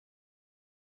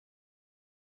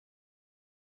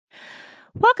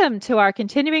Welcome to our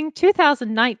continuing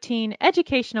 2019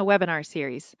 educational webinar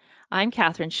series. I'm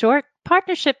Catherine Short,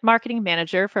 Partnership Marketing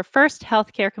Manager for First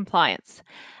Healthcare Compliance.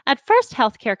 At First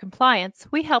Healthcare Compliance,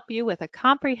 we help you with a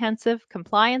comprehensive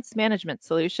compliance management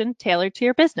solution tailored to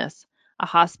your business, a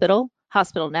hospital,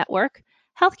 hospital network,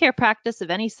 healthcare practice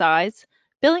of any size,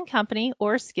 billing company,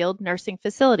 or skilled nursing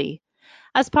facility.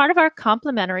 As part of our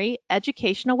complimentary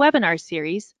educational webinar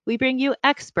series, we bring you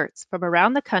experts from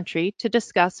around the country to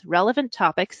discuss relevant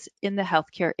topics in the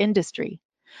healthcare industry.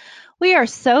 We are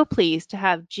so pleased to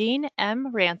have Gene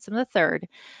M. Ransom III,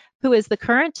 who is the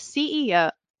current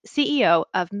CEO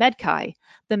of MedChi,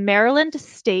 the Maryland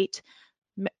State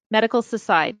Medical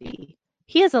Society.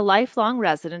 He is a lifelong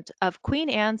resident of Queen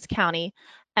Anne's County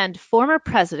and former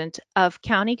president of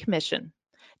County Commission.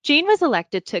 Gene was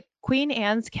elected to Queen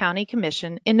Anne's County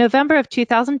Commission in November of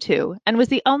 2002 and was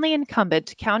the only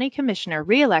incumbent county commissioner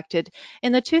re-elected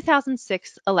in the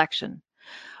 2006 election.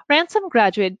 Ransom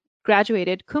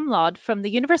graduated cum laude from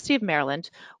the University of Maryland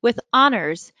with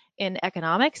honors in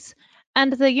economics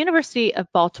and the University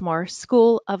of Baltimore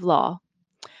School of Law.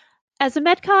 As a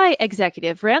MedChi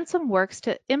executive, Ransom works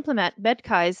to implement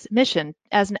MedChi's mission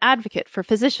as an advocate for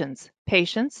physicians,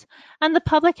 patients, and the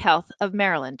public health of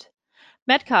Maryland.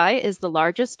 MedChi is the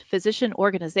largest physician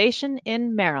organization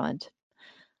in Maryland.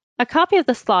 A copy of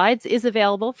the slides is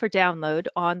available for download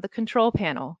on the control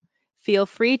panel. Feel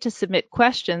free to submit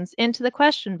questions into the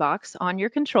question box on your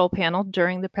control panel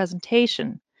during the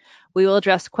presentation. We will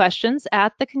address questions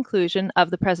at the conclusion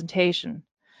of the presentation.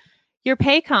 Your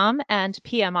Paycom and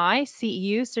PMI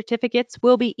CEU certificates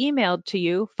will be emailed to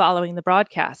you following the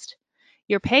broadcast.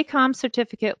 Your Paycom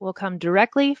certificate will come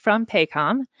directly from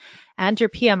Paycom, and your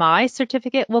PMI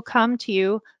certificate will come to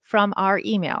you from our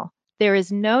email. There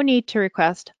is no need to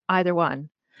request either one.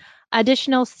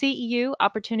 Additional CEU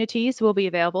opportunities will be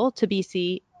available to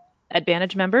BC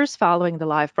Advantage members following the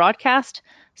live broadcast.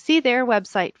 See their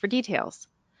website for details.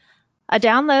 A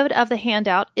download of the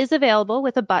handout is available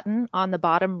with a button on the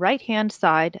bottom right-hand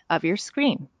side of your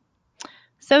screen.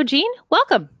 So, Gene,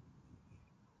 welcome.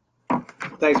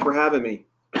 Thanks for having me.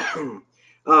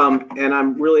 And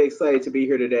I'm really excited to be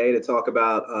here today to talk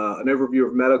about an overview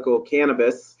of medical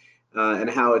cannabis and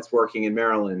how it's working in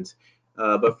Maryland.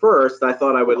 But first, I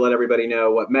thought I would let everybody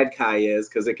know what MedChi is,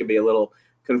 because it can be a little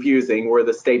confusing. We're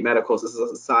the State Medical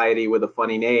Society with a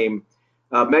funny name.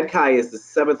 MedChi is the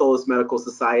 7th oldest medical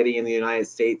society in the United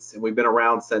States, and we've been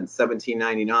around since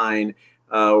 1799.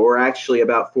 We're actually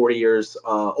about 40 years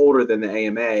older than the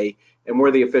AMA, and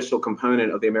we're the official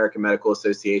component of the American Medical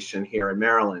Association here in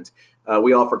Maryland.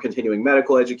 We offer continuing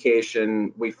medical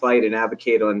education, we fight and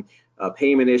advocate on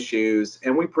payment issues,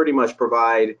 and we pretty much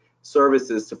provide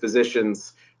services to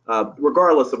physicians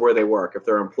regardless of where they work, if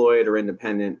they're employed or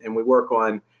independent, and we work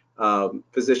on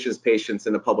physicians, patients,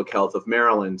 and the public health of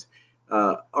Maryland.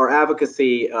 Our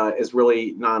advocacy is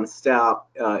really nonstop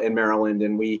in Maryland,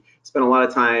 and we spend a lot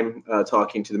of time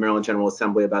talking to the Maryland General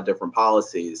Assembly about different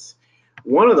policies.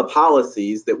 One of the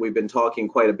policies that we've been talking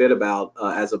quite a bit about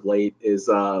as of late is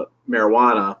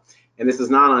marijuana, and this is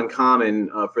not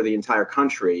uncommon for the entire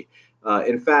country.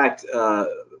 In fact, the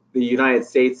United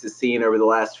States has seen over the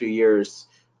last few years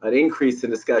an increase in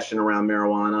discussion around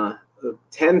marijuana.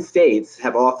 10 states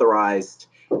have authorized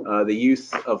the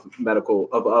use of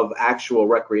actual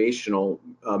recreational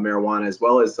marijuana, as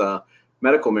well as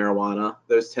medical marijuana.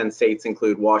 Those 10 states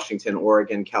include Washington,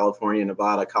 Oregon, California,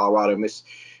 Nevada, Colorado,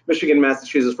 Michigan,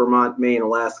 Massachusetts, Vermont, Maine,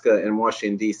 Alaska, and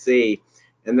Washington, D.C.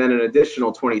 And then an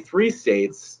additional 23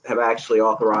 states have actually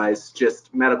authorized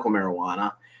just medical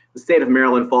marijuana. The state of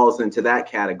Maryland falls into that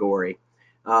category.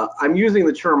 I'm using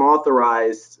the term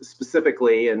authorized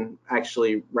specifically, and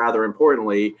actually rather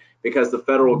importantly, because the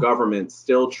federal government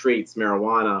still treats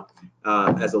marijuana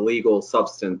as a legal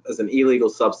substance, as an illegal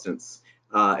substance,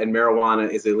 and marijuana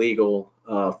is illegal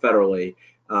federally.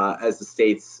 As the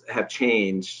states have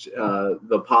changed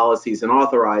the policies and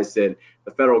authorized it,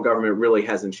 the federal government really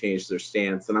hasn't changed their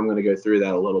stance, and I'm going to go through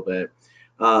that a little bit.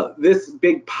 This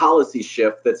big policy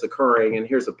shift that's occurring, and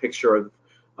here's a picture of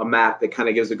a map that kind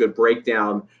of gives a good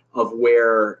breakdown of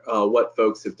where what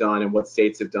folks have done and what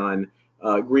states have done.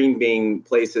 Green being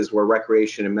places where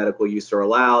recreation and medical use are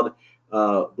allowed,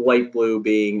 light blue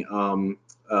being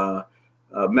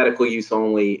medical use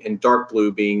only, and dark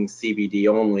blue being CBD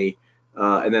only.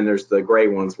 And then there's the gray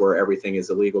ones where everything is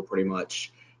illegal pretty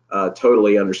much,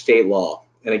 totally under state law.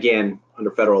 And again,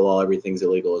 under federal law, everything's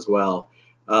illegal as well.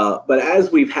 But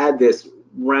as we've had this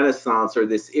renaissance or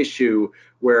this issue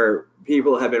where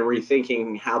people have been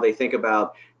rethinking how they think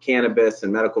about cannabis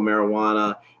and medical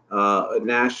marijuana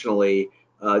nationally,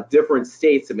 different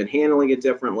states have been handling it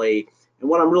differently. And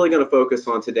what I'm really going to focus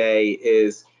on today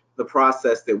is the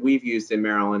process that we've used in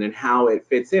Maryland and how it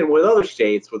fits in with other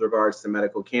states with regards to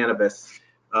medical cannabis,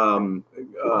 and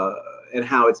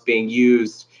how it's being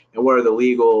used, and what are the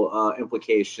legal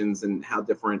implications, and how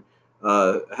different,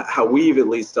 how we've at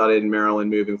least done it in Maryland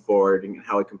moving forward, and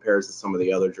how it compares to some of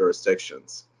the other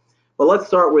jurisdictions. But let's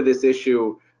start with this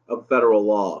issue of federal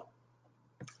law.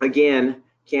 Again,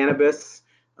 cannabis,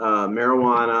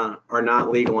 marijuana are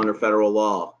not legal under federal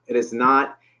law. It is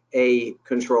not a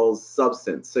controlled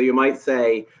substance. So you might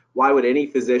say, why would any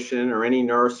physician or any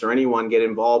nurse or anyone get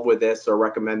involved with this or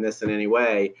recommend this in any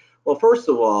way? Well, first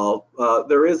of all,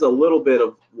 there is a little bit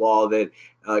of law that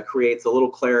creates a little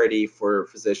clarity for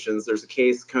physicians. There's a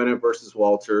case, Conant versus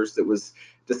Walters, that was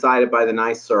decided by the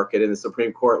Ninth Circuit, and the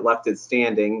Supreme Court left it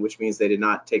standing, which means they did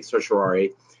not take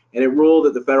certiorari. And it ruled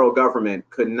that the federal government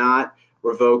could not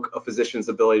revoke a physician's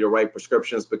ability to write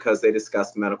prescriptions because they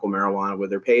discussed medical marijuana with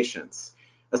their patients.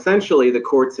 Essentially, the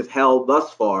courts have held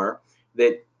thus far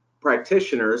that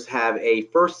practitioners have a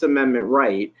First Amendment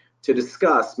right to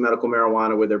discuss medical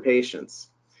marijuana with their patients.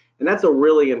 And that's a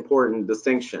really important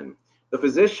distinction. The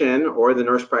physician or the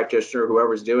nurse practitioner,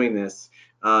 whoever's doing this,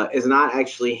 is not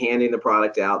actually handing the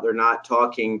product out. They're not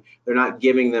talking, they're not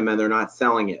giving them, and they're not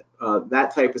selling it.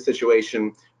 That type of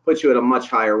situation puts you at a much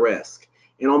higher risk.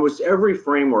 In almost every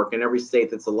framework in every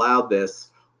state that's allowed this,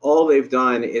 all they've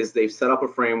done is they've set up a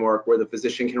framework where the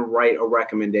physician can write a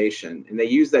recommendation. And they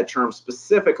use that term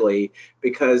specifically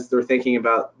because they're thinking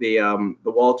about the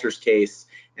Walters case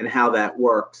and how that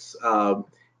works,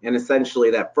 and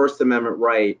essentially that First Amendment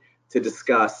right to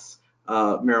discuss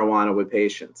marijuana with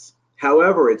patients.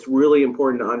 However, it's really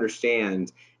important to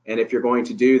understand, and if you're going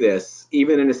to do this,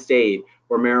 even in a state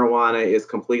where marijuana is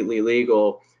completely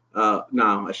legal,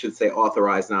 no, I should say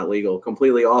authorized, not legal,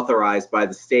 completely authorized by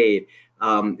the state,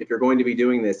 if you're going to be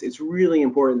doing this, it's really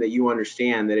important that you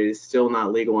understand that it is still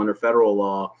not legal under federal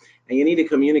law, and you need to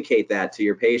communicate that to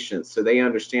your patients so they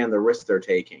understand the risk they're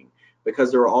taking,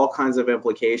 because there are all kinds of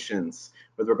implications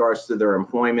with regards to their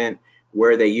employment,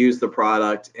 where they use the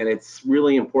product, and it's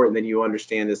really important that you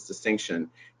understand this distinction.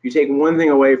 If you take one thing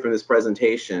away from this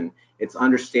presentation, it's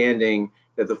understanding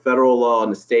that the federal law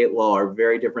and the state law are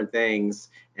very different things,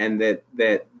 and that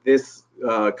this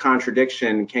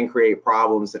contradiction can create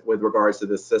problems with regards to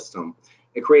this system.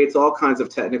 It creates all kinds of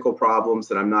technical problems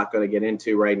that I'm not going to get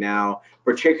into right now,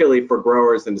 particularly for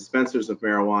growers and dispensers of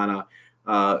marijuana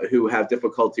who have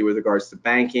difficulty with regards to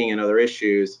banking and other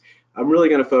issues. I'm really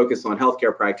going to focus on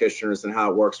healthcare practitioners and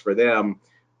how it works for them,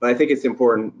 but I think it's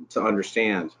important to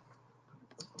understand.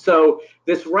 So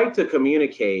this right to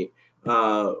communicate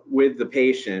with the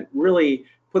patient really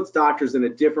puts doctors in a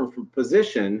different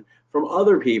position from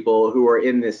other people who are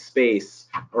in this space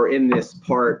or in this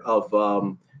part of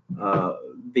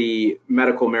the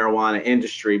medical marijuana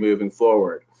industry moving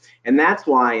forward. And that's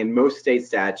why in most state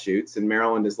statutes, and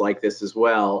Maryland is like this as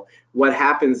well, what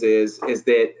happens is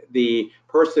that the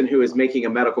person who is making a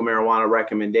medical marijuana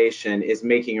recommendation is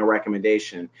making a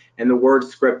recommendation, and the word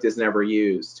script is never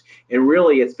used. And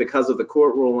really it's because of the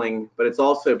court ruling, but it's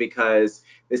also because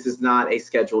this is not a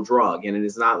scheduled drug, and it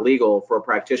is not legal for a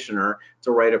practitioner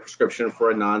to write a prescription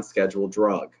for a non-scheduled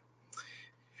drug.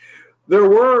 There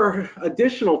were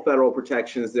additional federal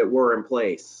protections that were in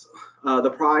place.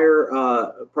 The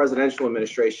prior presidential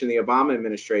administration, the Obama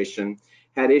administration,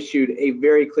 had issued a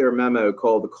very clear memo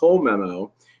called the Cole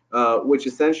Memo, which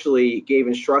essentially gave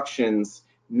instructions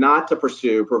not to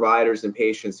pursue providers and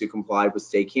patients who complied with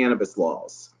state cannabis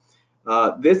laws.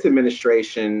 This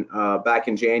administration, back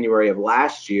in January of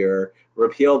last year,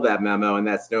 repealed that memo, and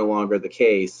that's no longer the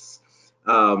case.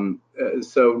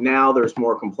 So now there's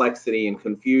more complexity and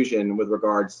confusion with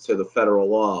regards to the federal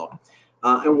law.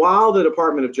 And while the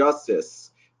Department of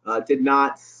Justice did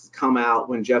not come out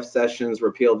when Jeff Sessions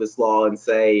repealed this law and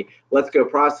say, let's go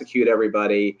prosecute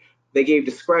everybody, they gave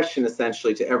discretion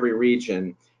essentially to every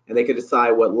region, and they could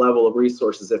decide what level of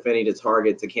resources, if any, to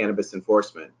target to cannabis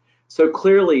enforcement. So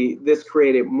clearly this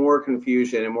created more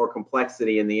confusion and more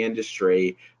complexity in the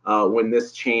industry when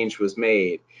this change was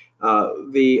made.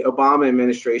 The Obama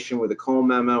administration with the Cole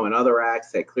Memo and other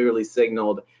acts had clearly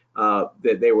signaled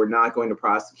that they were not going to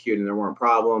prosecute and there weren't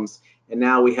problems. And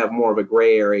now we have more of a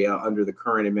gray area under the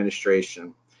current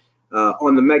administration.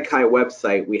 On the MedChi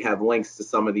website, we have links to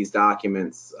some of these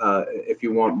documents if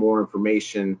you want more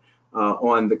information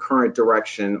on the current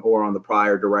direction or on the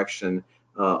prior direction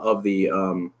of the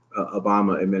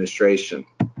Obama administration.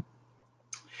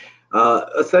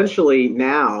 Essentially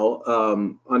now,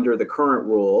 under the current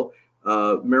rule,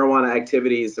 marijuana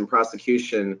activities and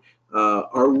prosecution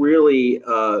are really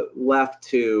left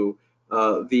to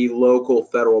the local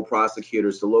federal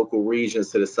prosecutors, the local regions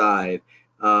to decide.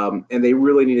 And they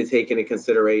really need to take into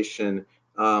consideration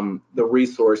the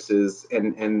resources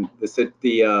and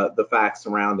the facts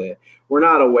around it. We're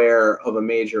not aware of a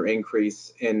major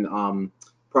increase in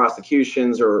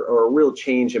prosecutions or a real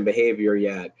change in behavior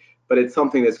yet, but it's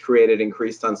something that's created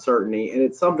increased uncertainty, and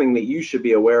it's something that you should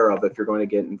be aware of if you're going to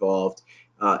get involved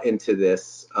into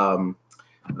this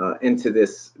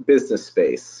business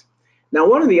space. Now,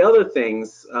 one of the other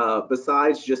things,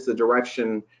 besides just the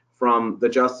direction from the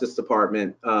Justice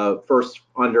Department, first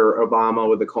under Obama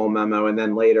with the Cole memo, and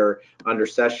then later under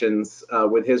Sessions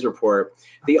with his report,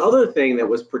 the other thing that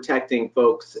was protecting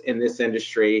folks in this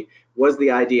industry was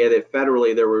the idea that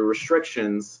federally there were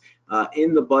restrictions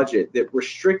in the budget that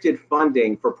restricted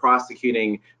funding for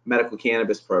prosecuting medical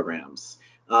cannabis programs.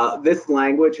 This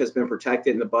language has been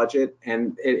protected in the budget,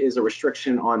 and it is a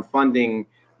restriction on funding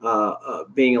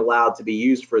being allowed to be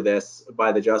used for this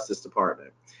by the Justice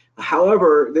Department.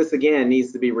 However, this again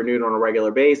needs to be renewed on a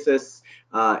regular basis,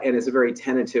 and is a very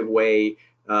tentative way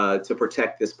to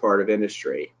protect this part of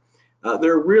industry.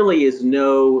 There really is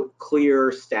no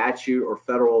clear statute or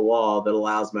federal law that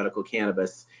allows medical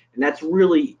cannabis, and that's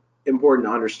really important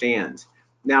to understand.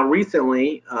 Now,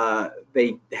 recently,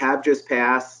 they have just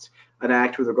passed an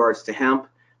act with regards to hemp,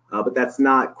 but that's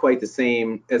not quite the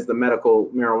same as the medical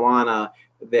marijuana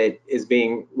that is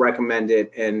being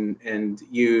recommended and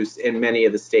used in many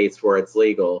of the states where it's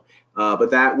legal. But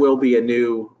that will be a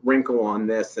new wrinkle on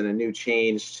this and a new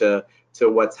change to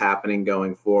what's happening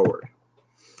going forward.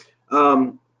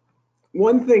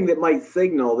 One thing that might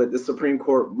signal that the Supreme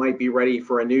Court might be ready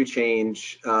for a new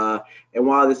change, and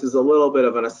while this is a little bit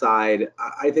of an aside,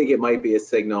 I think it might be a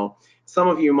signal. Some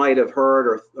of you might have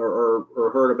heard or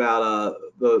heard about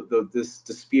this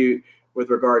dispute with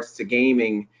regards to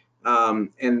gaming, and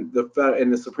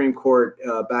the Supreme Court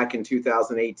back in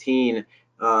 2018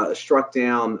 struck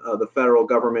down the federal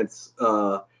government's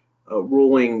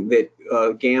ruling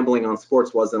that gambling on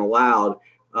sports wasn't allowed,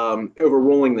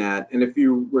 overruling that. And if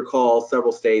you recall,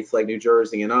 several states like New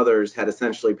Jersey and others had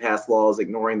essentially passed laws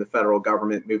ignoring the federal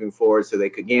government moving forward so they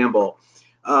could gamble.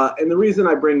 And the reason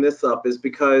I bring this up is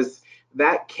because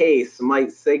that case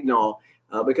might signal,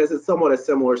 because it's somewhat a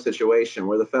similar situation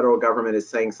where the federal government is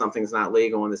saying something's not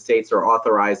legal and the states are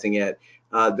authorizing it,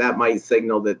 that might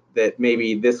signal that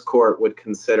maybe this court would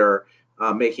consider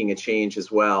making a change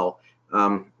as well.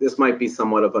 This might be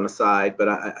somewhat of an aside, but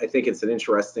I think it's an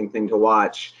interesting thing to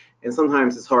watch. And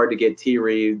sometimes it's hard to get tea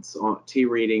readings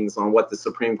on what the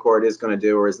Supreme Court is going to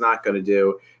do or is not going to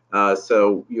do.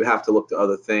 So you have to look to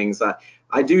other things.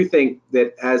 I do think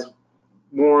that as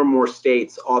more and more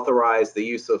states authorize the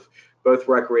use of both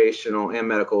recreational and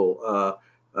medical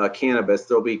cannabis,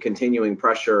 there'll be continuing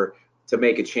pressure to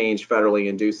make a change federally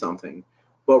and do something.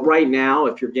 But right now,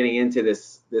 if you're getting into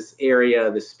this area,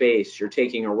 this space, you're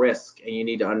taking a risk, and you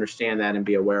need to understand that and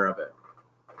be aware of it.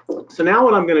 So now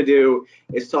what I'm going to do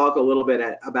is talk a little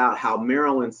bit about how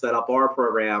Maryland set up our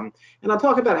program, and I'll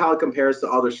talk about how it compares to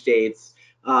other states.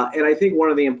 And I think one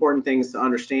of the important things to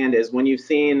understand is when you've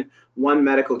seen one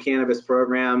medical cannabis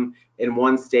program in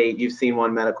one state, you've seen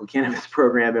one medical cannabis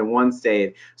program in one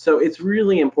state. So it's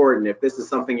really important, if this is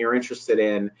something you're interested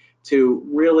in, to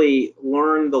really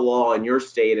learn the law in your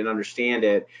state and understand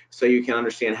it so you can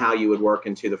understand how you would work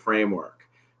into the framework.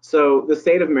 So the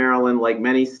state of Maryland, like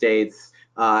many states,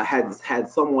 had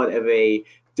somewhat of a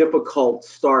difficult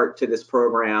start to this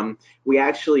program. We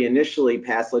actually initially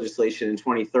passed legislation in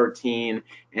 2013,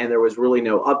 and there was really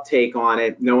no uptake on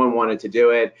it. No one wanted to do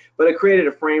it, but it created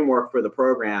a framework for the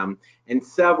program, and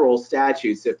several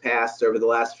statutes have passed over the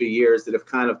last few years that have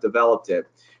kind of developed it.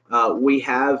 We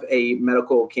have a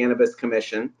medical cannabis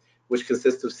commission, which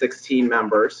consists of 16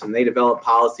 members, and they develop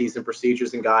policies and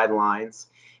procedures and guidelines.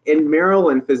 In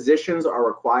Maryland, physicians are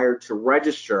required to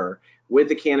register with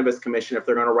the Cannabis Commission if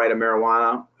they're going to write a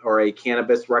marijuana or a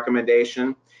cannabis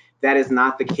recommendation. That is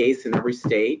not the case in every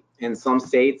state. In some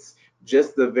states,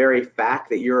 just the very fact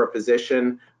that you're a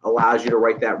physician allows you to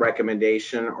write that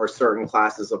recommendation, or certain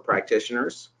classes of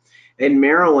practitioners. In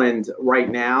Maryland right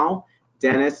now,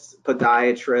 dentists,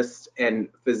 podiatrists, and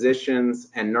physicians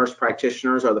and nurse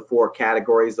practitioners are the 4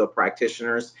 categories of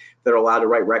practitioners that are allowed to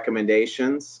write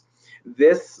recommendations.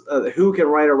 This, who can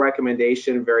write a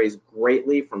recommendation, varies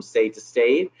greatly from state to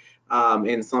state.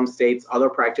 In some states, other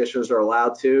practitioners are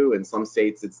allowed to. In some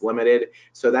states, it's limited.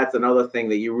 So that's another thing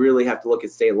that you really have to look at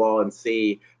state law and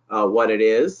see what it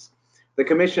is. The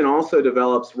commission also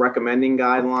develops recommending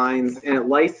guidelines, and it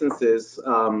licenses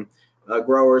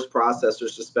growers,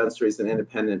 processors, dispensaries, and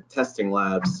independent testing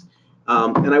labs.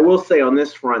 And I will say on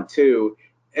this front too,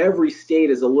 every state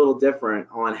is a little different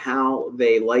on how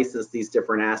they license these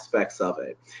different aspects of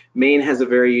it. Maine has a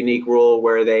very unique rule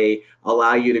where they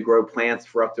allow you to grow plants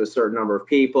for up to a certain number of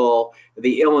people.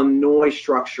 The Illinois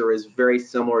structure is very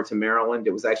similar to Maryland.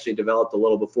 It was actually developed a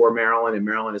little before Maryland, and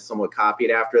Maryland is somewhat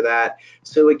copied after that.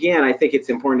 So again, I think it's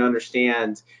important to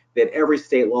understand that every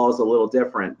state law is a little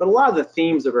different, but a lot of the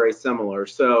themes are very similar.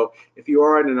 So if you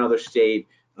are in another state,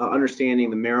 understanding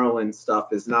the Maryland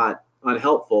stuff is not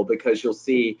unhelpful, because you'll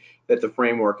see that the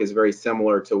framework is very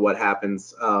similar to what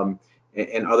happens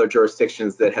in other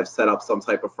jurisdictions that have set up some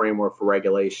type of framework for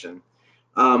regulation.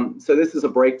 So this is a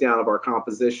breakdown of our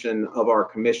composition of our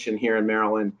commission here in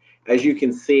Maryland. As you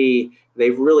can see,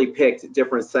 they've really picked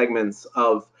different segments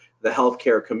of the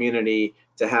healthcare community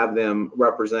to have them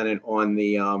represented on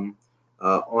the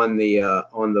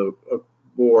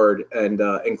board, and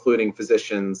including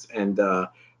physicians and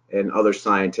other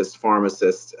scientists,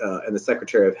 pharmacists, and the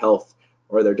Secretary of Health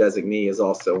or their designee is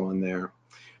also on there.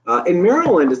 In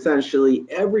Maryland, essentially,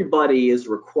 everybody is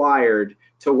required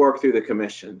to work through the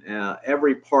commission.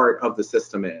 Every part of the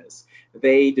system is.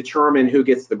 They determine who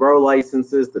gets the grow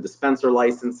licenses, the dispenser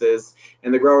licenses,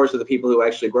 and the growers are the people who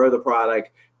actually grow the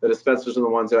product. The dispensers are the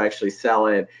ones who actually sell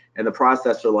it, and the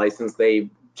processor license, they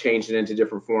change it into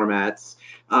different formats.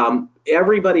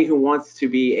 Everybody who wants to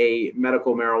be a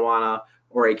medical marijuana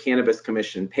or a cannabis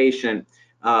commission patient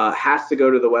has to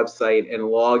go to the website and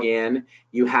log in.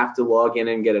 You have to log in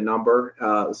and get a number.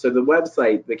 So the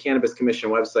website, the Cannabis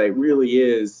Commission website, really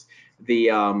is the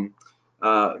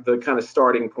kind of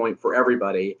starting point for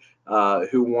everybody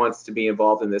who wants to be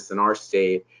involved in this in our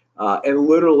state. And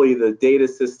literally the data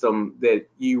system that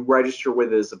you register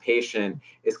with as a patient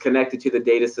is connected to the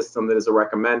data system that is a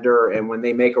recommender. And when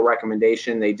they make a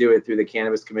recommendation, they do it through the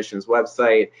Cannabis Commission's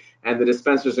website. And the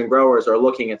dispensers and growers are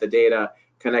looking at the data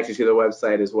connected to the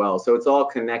website as well. So it's all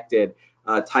connected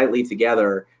tightly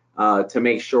together to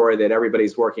make sure that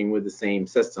everybody's working with the same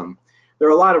system. There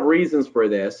are a lot of reasons for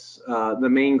this. The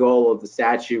main goal of the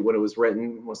statute when it was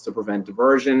written was to prevent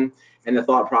diversion. And the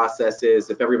thought process is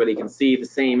if everybody can see the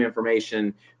same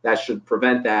information, that should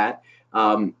prevent that.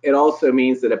 It also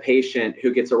means that a patient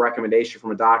who gets a recommendation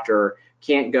from a doctor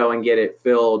can't go and get it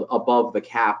filled above the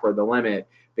cap or the limit,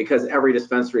 because every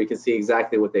dispensary can see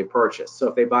exactly what they purchased. So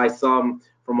if they buy some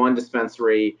from one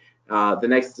dispensary, the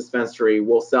next dispensary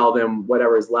will sell them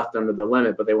whatever is left under the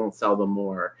limit, but they won't sell them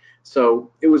more. So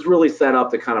it was really set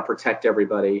up to kind of protect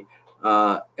everybody.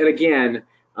 And again,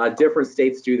 different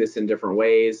states do this in different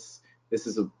ways. This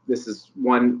is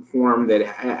one form that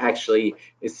actually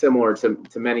is similar to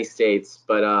many states,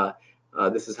 but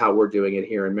this is how we're doing it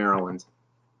here in Maryland.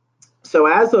 So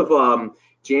as of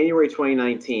January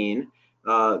 2019,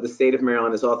 the state of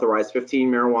Maryland has authorized 15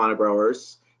 marijuana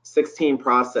growers, 16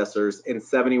 processors, and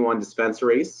 71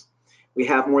 dispensaries. We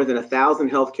have more than 1,000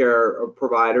 healthcare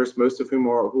providers, most of whom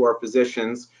are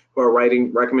physicians, who are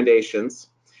writing recommendations.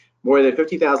 More than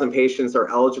 50,000 patients are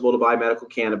eligible to buy medical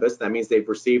cannabis. That means they've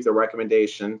received a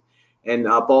recommendation. And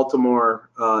Baltimore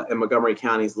and Montgomery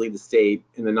counties lead the state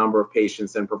in the number of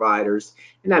patients and providers.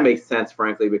 And that makes sense,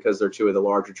 frankly, because they're two of the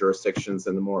larger jurisdictions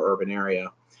in the more urban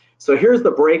area. So here's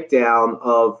the breakdown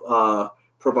of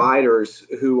providers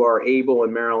who are able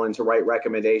in Maryland to write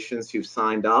recommendations who've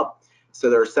signed up. So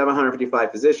there are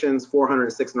 755 physicians,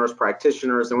 406 nurse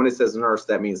practitioners, and when it says nurse,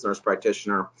 that means nurse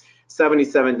practitioner,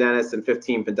 77 dentists, and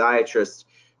 15 podiatrists.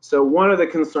 So one of the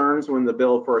concerns when the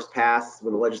bill first passed,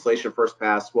 when the legislation first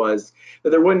passed, was that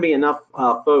there wouldn't be enough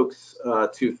folks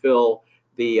to fill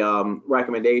the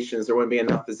recommendations. There wouldn't be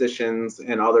enough physicians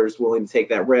and others willing to take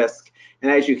that risk.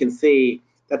 And as you can see,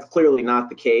 that's clearly not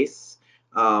the case,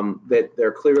 that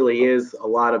there clearly is a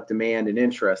lot of demand and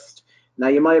interest. Now,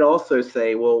 you might also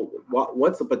say, well,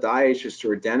 what's a podiatrist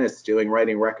or a dentist doing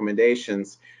writing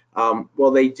recommendations?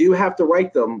 Well, they do have to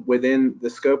write them within the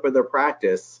scope of their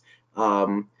practice,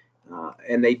 and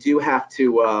they do have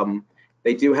to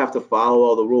follow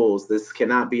all the rules. This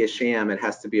cannot be a sham. It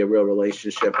has to be a real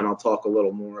relationship, and I'll talk a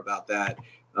little more about that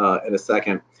in a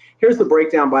second. Here's the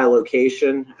breakdown by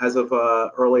location as of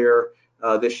earlier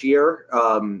this year,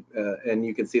 and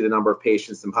you can see the number of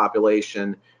patients and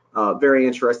population. Very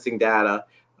interesting data.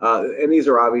 And these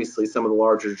are obviously some of the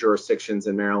larger jurisdictions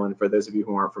in Maryland, for those of you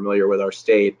who aren't familiar with our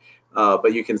state.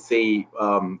 But you can see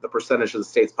the percentage of the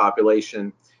state's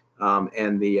population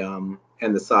and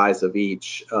the size of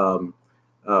each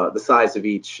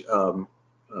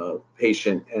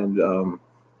patient and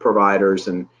providers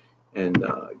and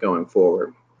going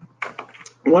forward.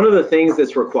 One of the things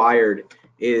that's required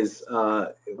is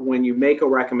when you make a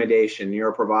recommendation, you're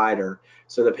a provider.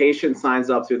 So the patient signs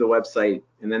up through the website,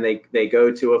 and then they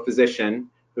go to a physician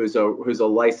who's a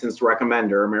licensed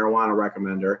recommender, a marijuana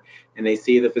recommender, and they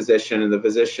see the physician, and the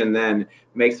physician then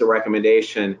makes a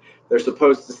recommendation, they're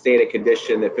supposed to state a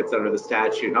condition that fits under the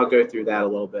statute, and I'll go through that a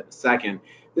little bit in a second.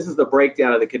 This is the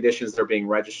breakdown of the conditions that are being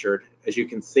registered. As you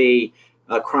can see,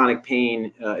 chronic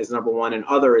pain is number one, and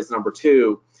other is number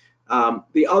two.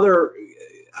 The other,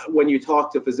 when you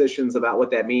talk to physicians about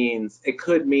what that means, it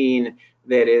could mean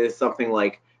that it is something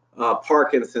like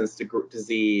Parkinson's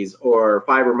disease or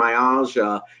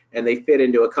fibromyalgia, and they fit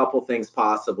into a couple things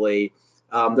possibly.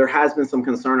 There has been some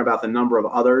concern about the number of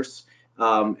others,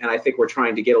 and I think we're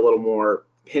trying to get a little more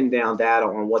pinned down data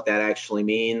on what that actually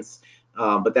means.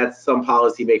 But that's, some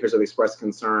policymakers have expressed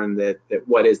concern that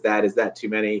what is that? Is that too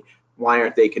many? Why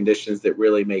aren't they conditions that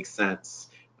really make sense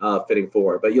fitting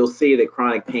forward? But you'll see that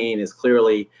chronic pain is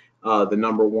clearly the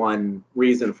number one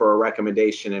reason for a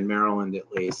recommendation in Maryland,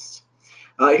 at least.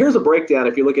 Here's a breakdown,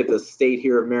 if you look at the state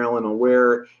here of Maryland, on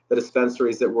where the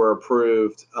dispensaries that were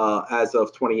approved as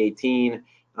of 2018.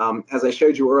 As I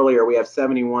showed you earlier, we have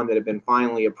 71 that have been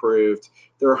finally approved.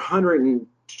 There are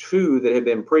 102 that have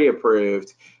been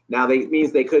pre-approved. Now, that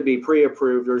means they could be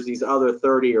pre-approved. There's these other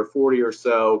 30 or 40 or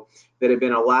so that have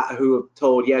been who have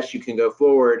told, yes, you can go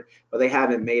forward, but they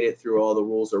haven't made it through all the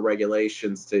rules or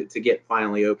regulations to get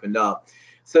finally opened up.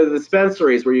 So the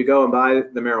dispensaries where you go and buy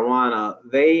the marijuana,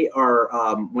 they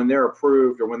are, when they're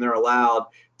approved or when they're allowed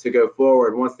to go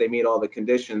forward, once they meet all the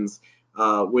conditions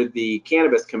with the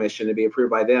Cannabis Commission to be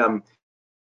approved by them,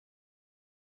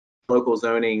 local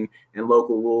zoning and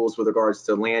local rules with regards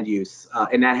to land use,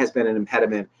 and that has been an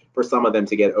impediment for some of them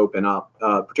to get open up,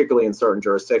 particularly in certain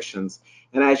jurisdictions.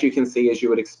 And as you can see, as you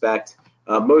would expect,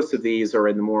 most of these are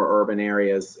in the more urban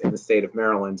areas in the state of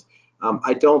Maryland.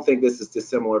 I don't think this is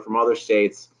dissimilar from other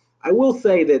states. I will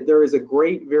say that there is a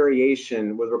great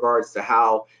variation with regards to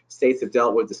how states have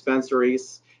dealt with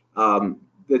dispensaries.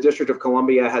 The District of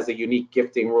Columbia has a unique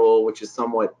gifting rule, which is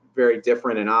somewhat very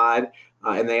different and odd,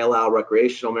 and they allow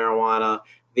recreational marijuana.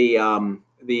 The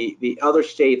other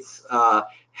states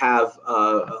have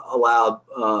allowed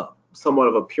somewhat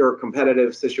of a pure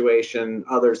competitive situation.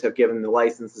 Others have given the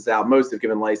licenses out. Most have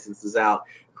given licenses out,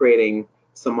 creating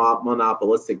some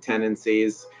monopolistic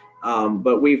tendencies.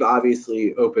 But we've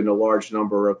obviously opened a large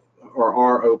number of, or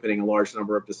are opening a large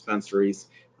number of dispensaries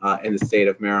in the state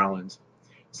of Maryland.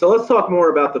 So let's talk more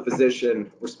about the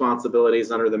physician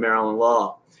responsibilities under the Maryland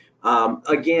law.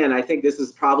 Again, I think this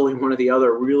is probably one of the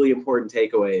other really important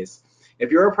takeaways.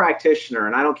 If you're a practitioner,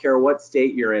 and I don't care what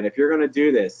state you're in, if you're going to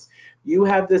do this, you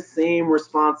have the same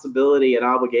responsibility and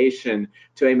obligation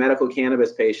to a medical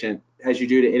cannabis patient as you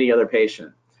do to any other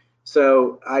patient.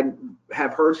 So I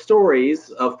have heard stories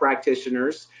of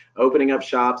practitioners opening up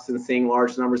shops and seeing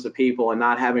large numbers of people and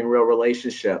not having real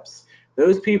relationships.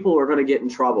 Those people are going to get in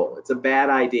trouble. It's a bad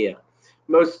idea.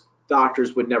 Most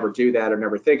doctors would never do that or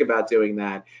never think about doing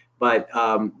that. But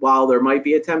while there might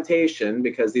be a temptation,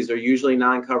 because these are usually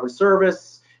non-covered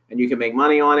service and you can make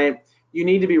money on it, you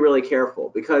need to be really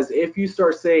careful, because if you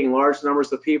start seeing large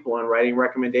numbers of people and writing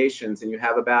recommendations and you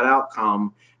have a bad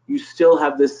outcome, you still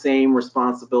have the same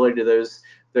responsibility to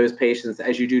those patients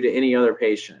as you do to any other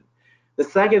patient. The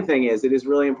second thing is, it is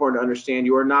really important to understand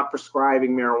you are not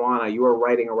prescribing marijuana, you are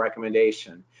writing a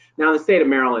recommendation. Now in the state of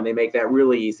Maryland, they make that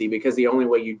really easy because the only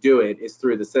way you do it is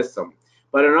through the system.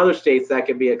 But in other states, that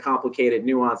can be a complicated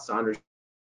nuance to understand.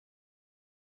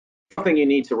 Something you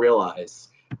need to realize.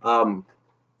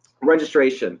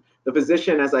 Registration. The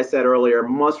physician, as I said earlier,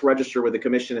 must register with the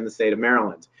commission in the state of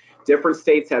Maryland. Different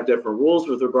states have different rules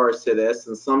with regards to this.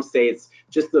 In some states,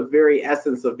 just the very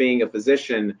essence of being a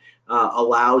physician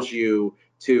allows you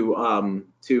to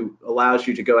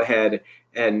go ahead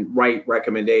and write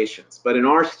recommendations. But in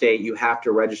our state, you have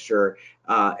to register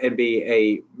and be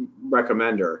a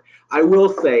recommender. I will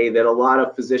say that a lot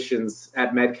of physicians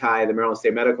at MedChi, the Maryland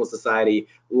State Medical Society,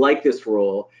 like this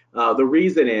rule. The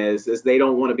reason is they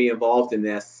don't want to be involved in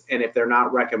this, and if they're not a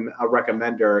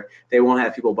recommender, they won't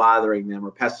have people bothering them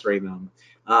or pestering them.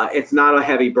 It's not a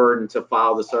heavy burden to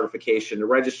file the certification to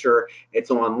register. It's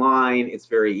online. It's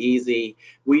very easy.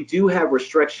 We do have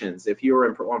restrictions. If you're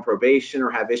on probation or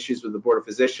have issues with the Board of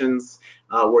Physicians,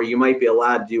 where you might be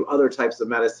allowed to do other types of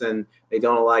medicine, they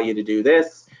don't allow you to do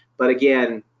this. But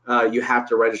again, you have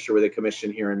to register with a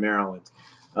commission here in Maryland.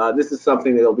 This is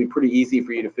something that'll be pretty easy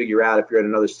for you to figure out if you're in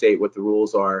another state what the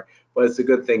rules are, but it's a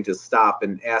good thing to stop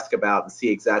and ask about and see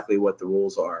exactly what the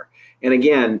rules are. And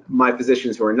again, my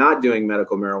physicians who are not doing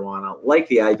medical marijuana like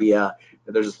the idea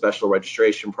that there's a special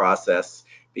registration process,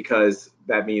 because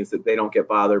that means that they don't get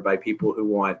bothered by people who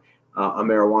want a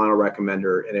marijuana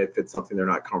recommender and if it's something they're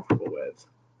not comfortable with.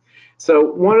 So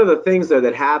one of the things though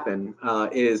that happen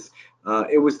is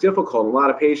it was difficult. A lot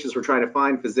of patients were trying to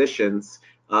find physicians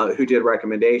who did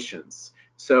recommendations.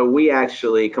 So we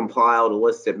actually compiled a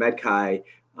list at MedChi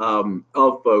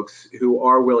of folks who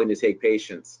are willing to take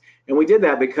patients. And we did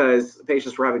that because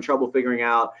patients were having trouble figuring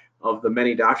out, of the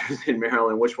many doctors in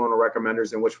Maryland, which one were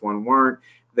recommenders and which one weren't.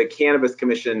 The Cannabis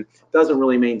Commission doesn't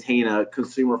really maintain a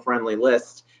consumer-friendly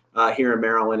list here in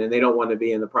Maryland, and they don't want to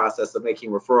be in the process of making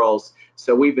referrals.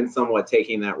 So we've been somewhat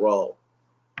taking that role.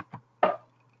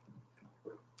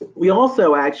 We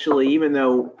also actually, even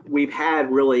though we've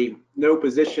had really no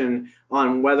position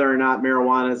on whether or not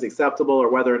marijuana is acceptable or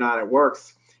whether or not it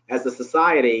works as a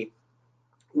society,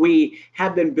 we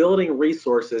have been building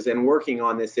resources and working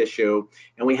on this issue,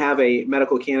 and we have a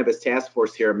medical cannabis task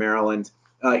force here in Maryland,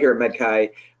 here at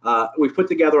MedChi. We've put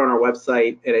together on our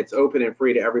website, and it's open and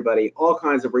free to everybody, all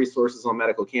kinds of resources on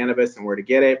medical cannabis and where to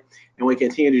get it. And we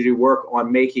continue to do work on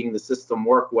making the system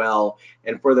work well.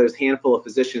 And for those handful of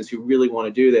physicians who really want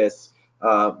to do this,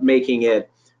 making it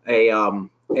a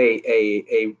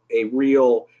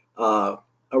real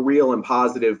and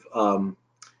positive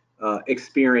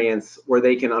experience where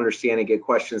they can understand and get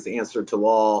questions answered to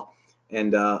law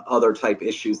and other type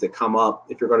issues that come up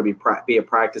if you're going to be a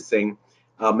practicing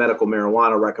medical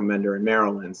marijuana recommender in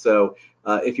Maryland. So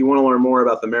if you want to learn more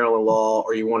about the Maryland law,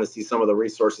 or you want to see some of the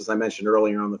resources I mentioned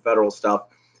earlier on the federal stuff,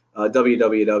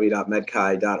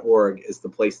 www.medchi.org is the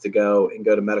place to go, and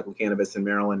go to medical cannabis in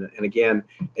Maryland. And again,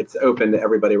 it's open to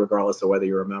everybody regardless of whether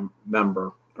you're a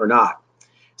member or not.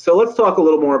 So let's talk a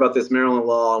little more about this Maryland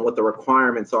law and what the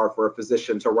requirements are for a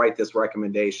physician to write this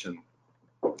recommendation.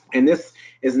 And this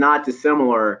is not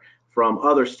dissimilar from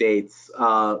other states.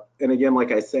 And again,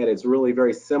 like I said, it's really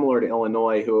very similar to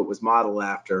Illinois, who it was modeled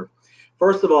after.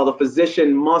 First of all, the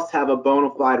physician must have a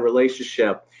bona fide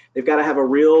relationship. They've got to have a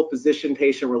real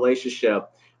physician-patient relationship,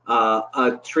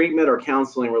 a treatment or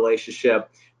counseling relationship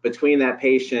between that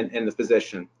patient and the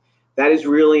physician. That is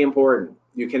really important.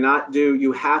 You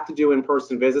have to do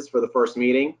in-person visits for the first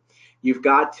meeting. You've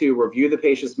got to review the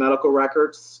patient's medical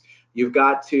records. You've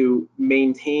got to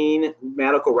maintain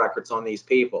medical records on these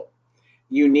people.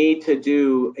 You need to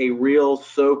do a real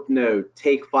SOAP note,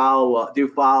 do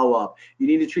follow-up. You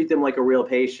need to treat them like a real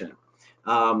patient.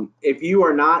 If you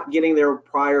are not getting their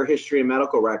prior history and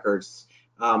medical records,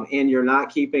 and you're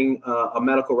not keeping a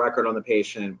medical record on the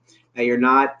patient, and you're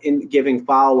not giving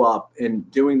follow-up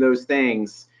and doing those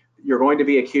things, you're going to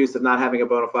be accused of not having a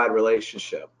bona fide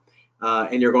relationship.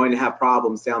 And you're going to have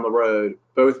problems down the road,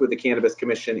 both with the Cannabis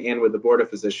Commission and with the Board of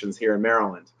Physicians here in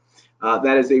Maryland.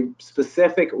 That is a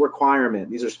specific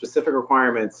requirement. These are specific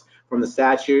requirements from the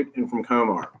statute and from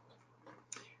COMAR.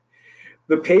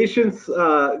 The patients,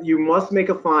 you must make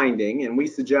a finding, and we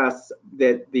suggest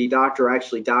that the doctor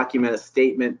actually document a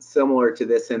statement similar to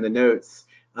this in the notes,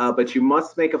 but you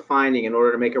must make a finding in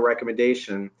order to make a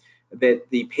recommendation that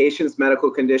the patient's medical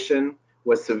condition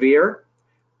was severe,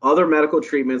 other medical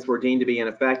treatments were deemed to be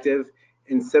ineffective,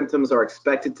 and symptoms are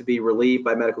expected to be relieved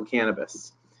by medical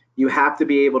cannabis. You have to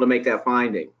be able to make that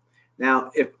finding.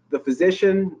 Now, if the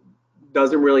physician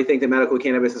doesn't really think that medical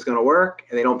cannabis is going to work,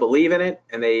 and they don't believe in it,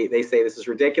 and they say this is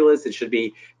ridiculous, it should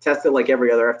be tested like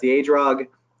every other FDA drug,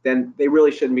 then they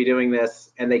really shouldn't be doing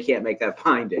this, and they can't make that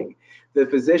finding. The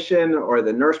physician or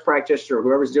the nurse practitioner or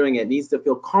whoever's doing it needs to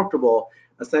feel comfortable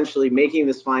essentially making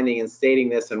this finding and stating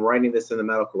this and writing this in the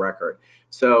medical record.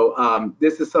 So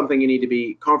this is something you need to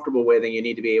be comfortable with and you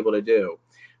need to be able to do.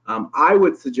 I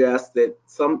would suggest that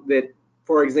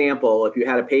for example, if you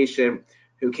had a patient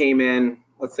who came in,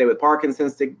 let's say with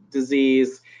Parkinson's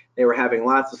disease, they were having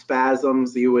lots of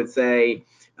spasms, you would say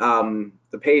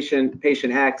the patient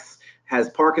X has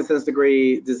Parkinson's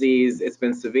disease, it's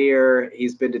been severe,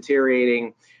 he's been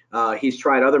deteriorating, he's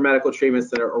tried other medical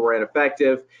treatments that were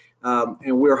ineffective,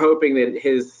 and we're hoping that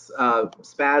his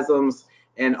spasms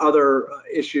and other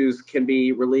issues can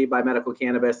be relieved by medical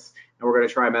cannabis, and we're going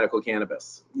to try medical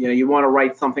cannabis. You know, you want to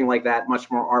write something like that much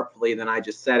more artfully than I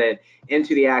just said it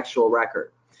into the actual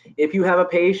record. If you have a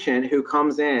patient who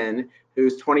comes in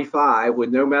who's 25 with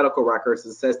no medical records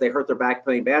and says they hurt their back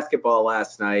playing basketball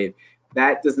last night,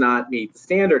 that does not meet the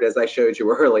standard, as I showed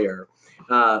you earlier.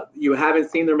 You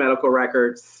haven't seen their medical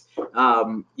records.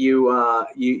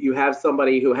 You have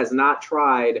somebody who has not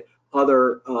tried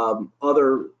other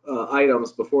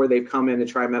items before they've come in to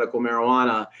try medical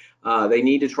marijuana. They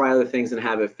need to try other things and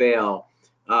have it fail.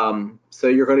 So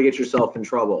you're going to get yourself in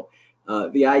trouble.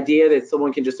 The idea that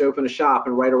someone can just open a shop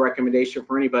and write a recommendation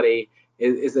for anybody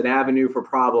is an avenue for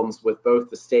problems with both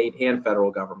the state and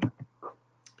federal government.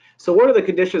 So what are the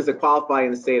conditions that qualify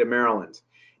in the state of Maryland?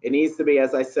 It needs to be,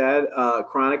 as I said,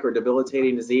 chronic or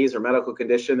debilitating disease or medical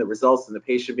condition that results in the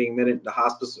patient being admitted into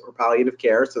hospice or palliative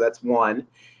care. So that's one.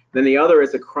 Then the other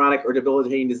is a chronic or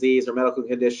debilitating disease or medical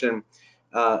condition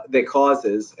that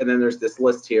causes, and then there's this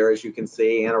list here, as you can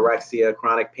see: anorexia,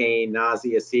 chronic pain,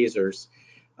 nausea, seizures.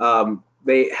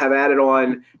 They have added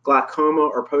on glaucoma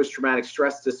or post-traumatic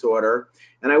stress disorder.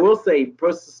 And I will say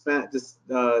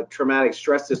post-traumatic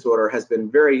stress disorder has been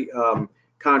very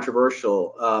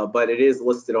controversial, but it is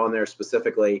listed on there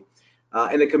specifically.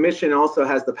 And the commission also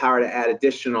has the power to add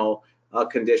additional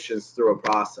conditions through a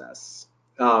process.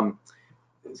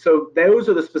 So those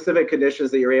are the specific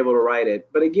conditions that you're able to write it.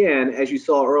 But again, as you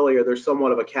saw earlier, there's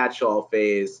somewhat of a catch-all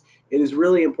phase. It is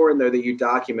really important, though, that you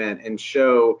document and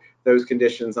show those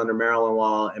conditions under Maryland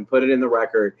law and put it in the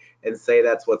record and say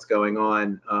that's what's going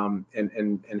on,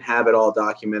 and have it all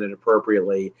documented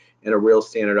appropriately in a real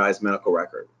standardized medical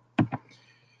record.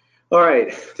 All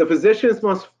right, the physicians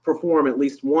must perform at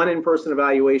least one in-person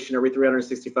evaluation every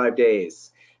 365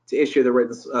 days to issue the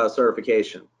written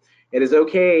certification. It is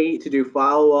okay to do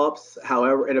follow-ups,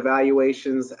 however, and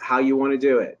evaluations how you want to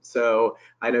do it. So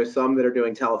I know some that are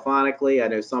doing telephonically. I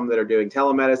know some that are doing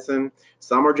telemedicine.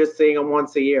 Some are just seeing them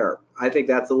once a year. I think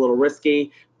that's a little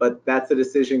risky, but that's a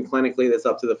decision clinically that's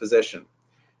up to the physician.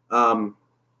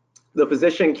 The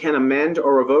physician can amend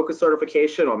or revoke a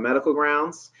certification on medical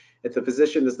grounds if the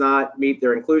physician does not meet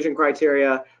their inclusion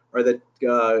criteria or the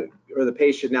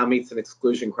patient now meets an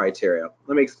exclusion criteria.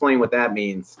 Let me explain what that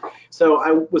means. So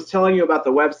I was telling you about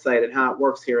the website and how it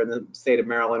works here in the state of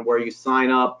Maryland, where you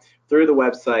sign up through the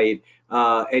website,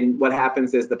 and what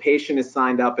happens is the patient is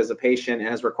signed up as a patient and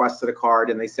has requested a card,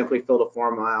 and they simply filled a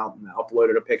form out and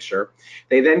uploaded a picture.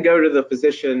 They then go to the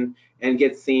physician and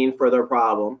get seen for their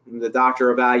problem. And the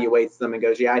doctor evaluates them and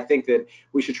goes, yeah, I think that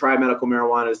we should try medical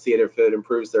marijuana to see if it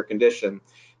improves their condition.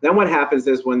 Then what happens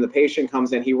is when the patient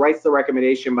comes in, he writes the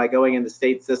recommendation by going in the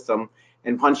state system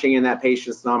and punching in that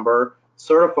patient's number,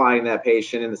 certifying that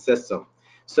patient in the system.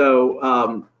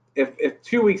 So if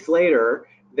 2 weeks later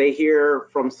they hear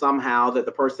from somehow that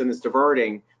the person is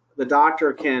diverting, the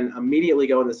doctor can immediately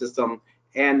go in the system,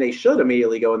 and they should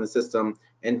immediately go in the system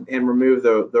and remove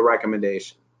the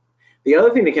recommendation. The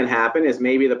other thing that can happen is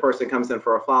maybe the person comes in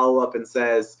for a follow-up and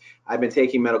says, I've been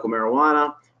taking medical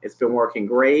marijuana, it's been working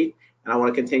great, and I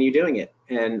want to continue doing it.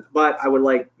 But I would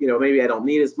like, maybe I don't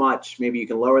need as much. Maybe you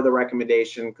can lower the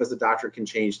recommendation because the doctor can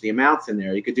change the amounts in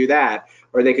there. You could do that,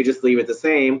 or they could just leave it the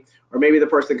same. Or maybe the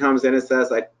person comes in and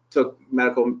says, I took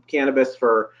medical cannabis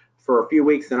for a few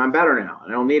weeks and I'm better now.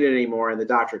 I don't need it anymore, and the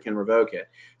doctor can revoke it.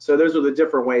 So those are the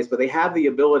different ways, but they have the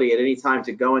ability at any time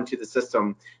to go into the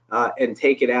system and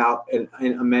take it out and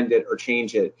amend it or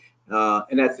change it.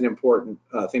 And that's an important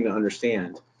thing to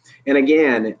understand. And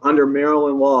again, under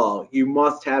Maryland law, you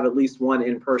must have at least one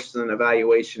in-person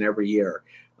evaluation every year.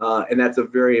 And that's a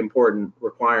very important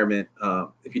requirement.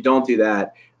 If you don't do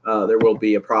that, there will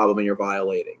be a problem and you're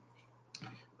violating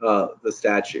the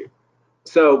statute.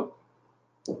 So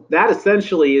that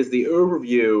essentially is the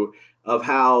overview of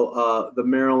how the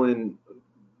Maryland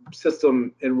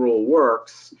system and rule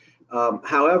works.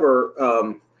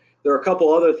 However, there are a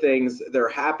couple other things that are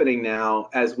happening now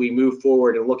as we move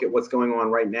forward and look at what's going on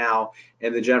right now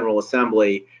in the General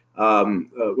Assembly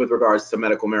with regards to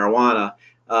medical marijuana.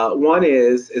 One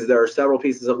is there are several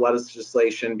pieces of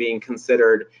legislation being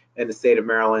considered in the state of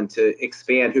Maryland to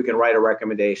expand who can write a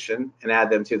recommendation and add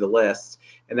them to the list,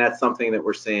 and that's something that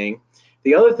we're seeing.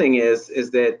 The other thing is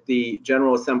that the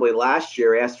General Assembly last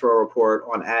year asked for a report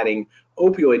on adding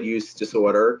opioid use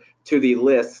disorder to the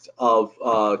list of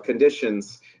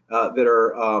conditions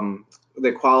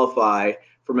that qualify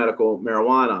for medical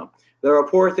marijuana. The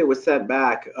report that was sent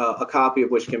back, a copy of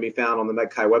which can be found on the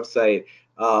MedChi website,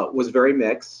 was very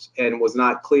mixed and was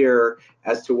not clear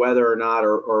as to whether or not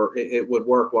or it would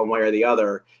work one way or the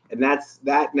other. And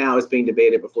that now is being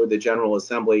debated before the General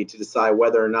Assembly to decide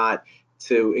whether or not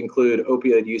to include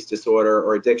opioid use disorder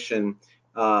or addiction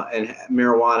and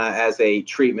marijuana as a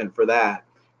treatment for that.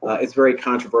 It's very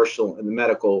controversial in the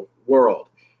medical world.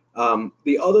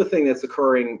 The other thing that's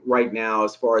occurring right now,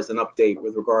 as far as an update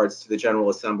with regards to the General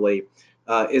Assembly,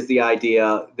 is the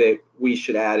idea that we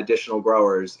should add additional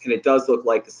growers. And it does look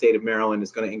like the state of Maryland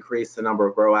is going to increase the number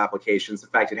of grow applications. In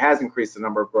fact, it has increased the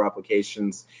number of grow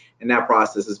applications, and that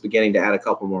process is beginning to add a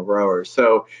couple more growers.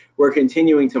 So we're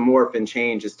continuing to morph and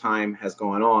change as time has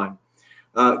gone on.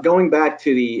 Going back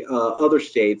to the other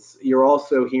states, you're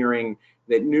also hearing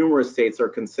that numerous states are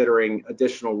considering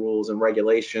additional rules and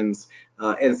regulations,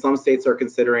 and some states are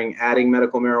considering adding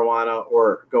medical marijuana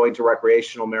or going to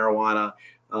recreational marijuana,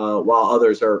 while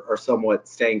others are somewhat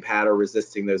staying pat or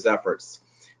resisting those efforts.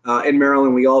 In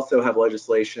Maryland, we also have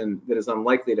legislation that is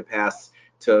unlikely to pass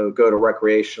to go to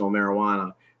recreational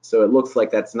marijuana. So it looks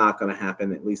like that's not going to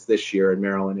happen, at least this year in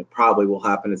Maryland. It probably will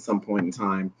happen at some point in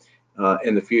time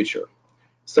in the future.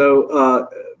 So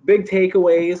big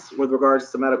takeaways with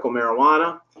regards to medical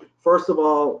marijuana. First of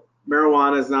all,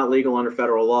 marijuana is not legal under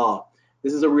federal law.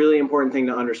 This is a really important thing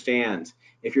to understand.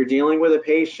 If you're dealing with a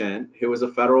patient who is a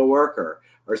federal worker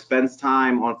or spends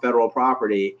time on federal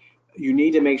property, you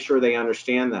need to make sure they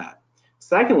understand that.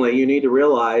 Secondly, you need to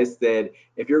realize that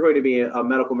if you're going to be a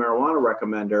medical marijuana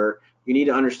recommender, you need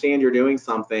to understand you're doing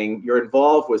something, you're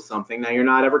involved with something. Now, you're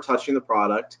not ever touching the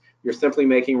product, you're simply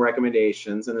making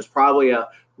recommendations, and there's probably a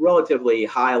relatively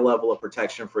high level of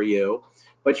protection for you,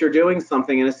 but you're doing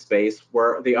something in a space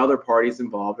where the other parties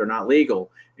involved are not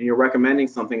legal, and you're recommending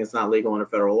something that's not legal under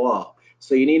federal law.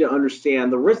 So you need to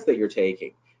understand the risk that you're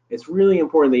taking. It's really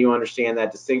important that you understand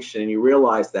that distinction and you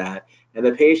realize that, and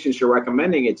the patients you're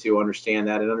recommending it to understand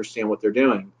that and understand what they're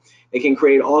doing. It can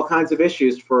create all kinds of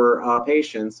issues for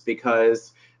patients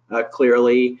because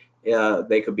clearly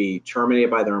they could be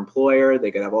terminated by their employer. They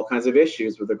could have all kinds of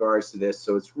issues with regards to this.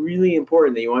 So it's really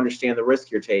important that you understand the risk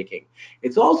you're taking.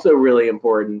 It's also really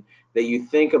important that you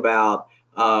think about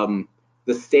the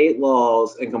state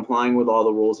laws and complying with all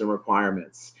the rules and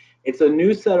requirements. It's a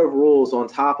new set of rules on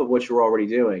top of what you're already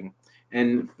doing.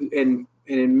 And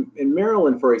in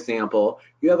Maryland, for example,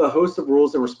 you have a host of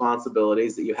rules and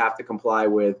responsibilities that you have to comply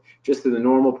with just in the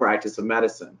normal practice of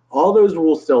medicine. All those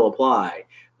rules still apply,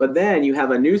 but then you have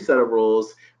a new set of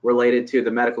rules related to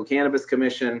the Medical Cannabis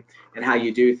Commission and how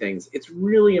you do things. It's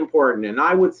really important, and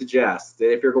I would suggest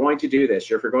that if you're going to do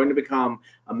this, or if you're going to become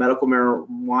a medical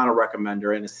marijuana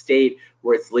recommender in a state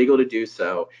where it's legal to do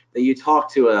so, that you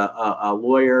talk to a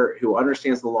lawyer who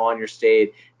understands the law in your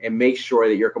state and make sure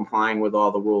that you're complying with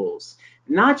all the rules.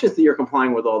 Not just that you're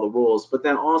complying with all the rules, but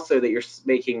then also that you're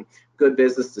making good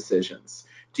business decisions.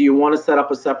 Do you want to set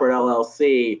up a separate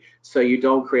LLC so you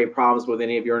don't create problems with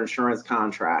any of your insurance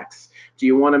contracts? Do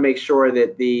you want to make sure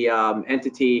that the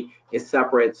entity is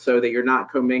separate so that you're not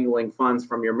commingling funds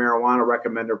from your marijuana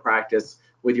recommender practice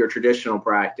with your traditional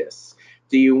practice?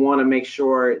 Do you want to make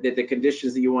sure that the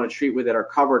conditions that you want to treat with it are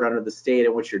covered under the state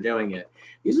in which you're doing it?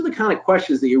 These are the kind of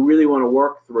questions that you really want to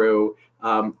work through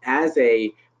as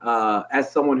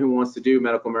someone who wants to do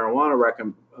medical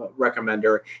marijuana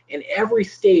recommender, and every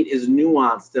state is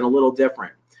nuanced and a little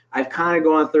different. I've kind of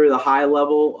gone through the high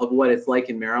level of what it's like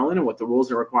in Maryland and what the rules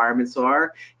and requirements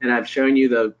are, and I've shown you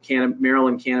the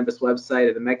Maryland Cannabis website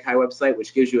and the MedChi website,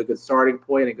 which gives you a good starting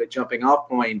point, a good jumping off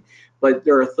point. But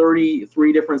there are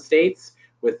 33 different states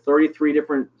with 33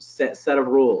 different set of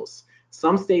rules.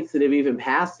 Some states that have even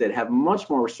passed it have much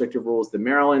more restrictive rules than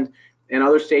Maryland, and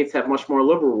other states have much more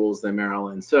liberal rules than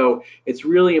Maryland. So it's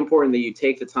really important that you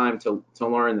take the time to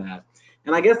learn that.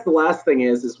 And I guess the last thing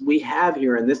is we have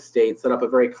here in this state set up a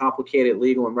very complicated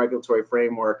legal and regulatory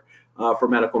framework for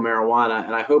medical marijuana,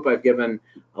 and I hope I've given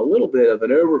a little bit of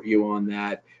an overview on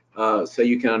that so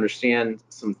you can understand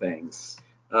some things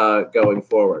going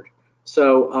forward.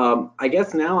 So I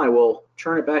guess now I will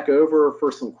turn it back over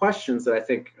for some questions that I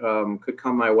think could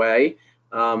come my way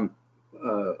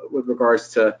with regards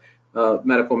to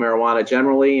medical marijuana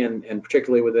generally and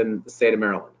particularly within the state of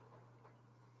Maryland.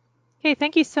 Okay,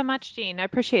 thank you so much, Gene. I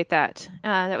appreciate that.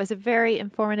 That was a very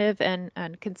informative and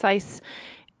concise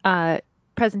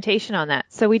presentation on that.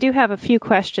 So we do have a few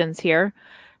questions here.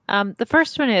 The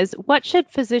first one is, what should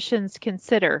physicians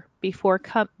consider before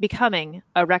becoming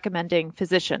a recommending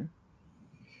physician?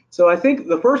 So I think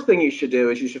the first thing you should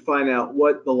do is you should find out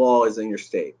what the law is in your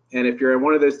state. And if you're in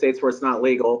one of those states where it's not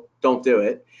legal, don't do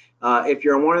it. If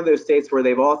you're in one of those states where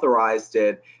they've authorized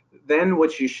it, then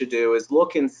what you should do is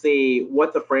look and see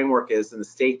what the framework is in the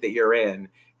state that you're in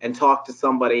and talk to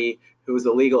somebody who is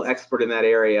a legal expert in that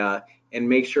area and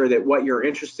make sure that what you're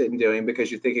interested in doing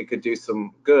because you think it could do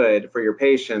some good for your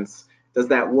patients, does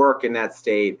that work in that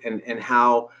state, and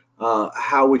how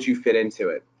would you fit into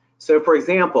it? So for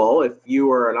example, if you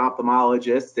were an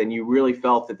ophthalmologist and you really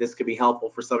felt that this could be helpful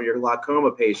for some of your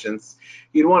glaucoma patients,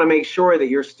 you'd want to make sure that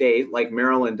your state, like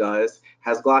Maryland does,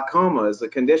 has glaucoma as a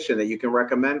condition that you can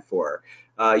recommend for.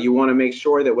 You want to make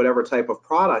sure that whatever type of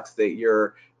products that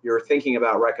you're thinking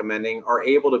about recommending are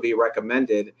able to be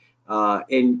recommended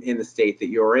in the state that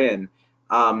you're in.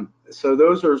 So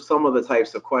those are some of the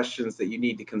types of questions that you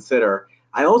need to consider.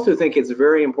 I also think it's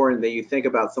very important that you think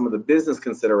about some of the business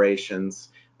considerations.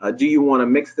 Do you want to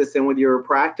mix this in with your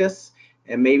practice?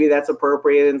 And maybe that's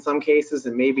appropriate in some cases,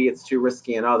 and maybe it's too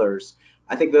risky in others.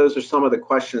 I think those are some of the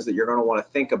questions that you're going to want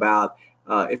to think about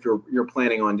if you're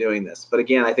planning on doing this. But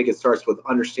again, I think it starts with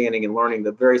understanding and learning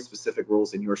the very specific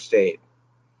rules in your state.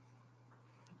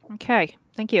 Okay,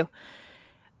 thank you.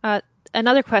 Uh,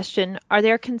 Another question, are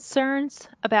there concerns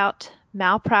about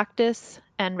malpractice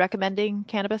and recommending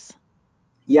cannabis?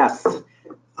 Yes,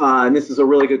 and this is a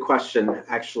really good question,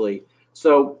 actually.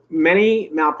 So many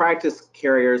malpractice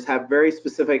carriers have very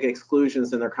specific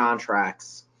exclusions in their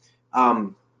contracts.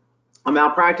 Um, a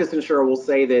malpractice insurer will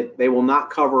say that they will not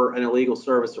cover an illegal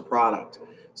service or product.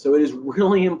 So it is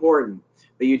really important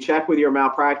that you check with your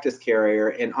malpractice carrier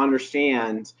and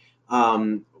understand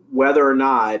whether or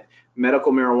not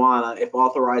medical marijuana, if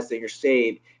authorized in your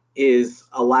state, is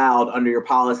allowed under your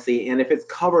policy and if it's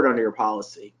covered under your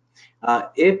policy.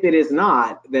 If it is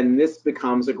not, then this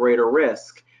becomes a greater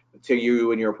risk to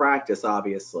you and your practice,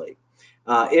 obviously.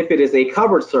 If it is a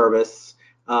covered service,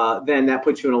 then that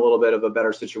puts you in a little bit of a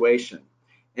better situation.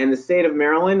 In the state of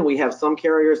Maryland, we have some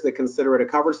carriers that consider it a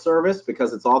covered service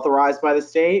because it's authorized by the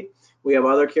state. We have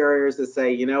other carriers that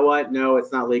say, you know what, no,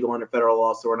 it's not legal under federal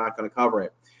law, so we're not going to cover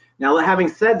it. Now, having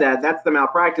said that, that's the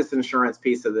malpractice insurance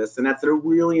piece of this, and that's a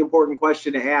really important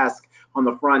question to ask on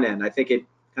the front end. I think it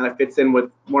kind of fits in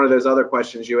with one of those other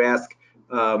questions you asked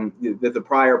that the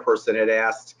prior person had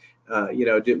asked,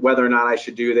 whether or not I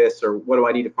should do this or what do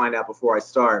I need to find out before I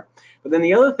start. But then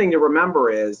the other thing to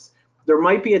remember is there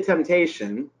might be a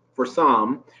temptation for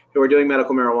some who are doing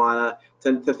medical marijuana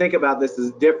to think about this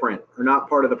as different or not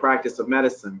part of the practice of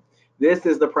medicine. This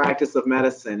is the practice of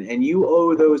medicine, and you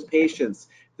owe those patients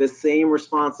the same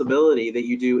responsibility that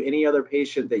you do any other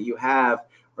patient that you have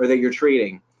or that you're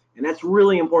treating. And that's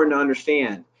really important to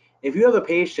understand. If you have a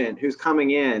patient who's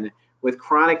coming in with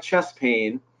chronic chest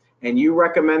pain and you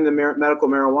recommend the medical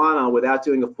marijuana without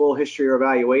doing a full history or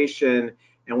evaluation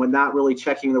and when not really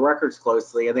checking the records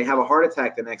closely and they have a heart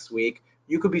attack the next week,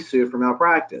 you could be sued for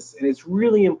malpractice. And it's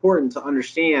really important to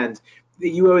understand that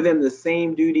you owe them the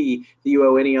same duty that you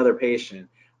owe any other patient.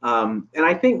 And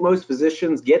I think most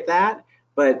physicians get that,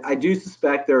 but I do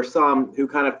suspect there are some who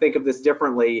kind of think of this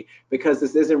differently because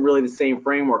this isn't really the same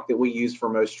framework that we use for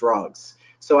most drugs.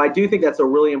 So I do think that's a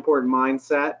really important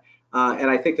mindset.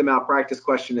 And I think the malpractice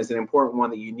question is an important one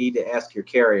that you need to ask your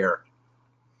carrier.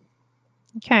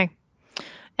 Okay.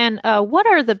 And what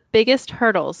are the biggest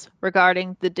hurdles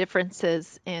regarding the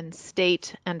differences in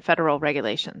state and federal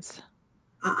regulations?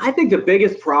 I think the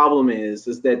biggest problem is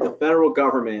that the federal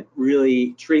government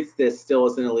really treats this still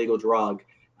as an illegal drug,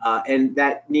 and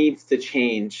that needs to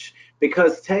change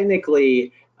because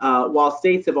technically, while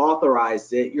states have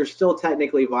authorized it, you're still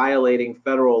technically violating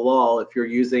federal law if you're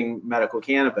using medical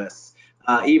cannabis,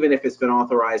 even if it's been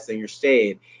authorized in your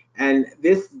state. And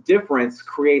this difference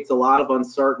creates a lot of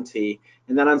uncertainty,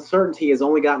 and that uncertainty has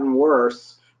only gotten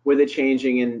worse with the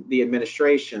changing in the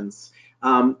administrations.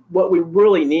 What we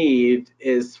really need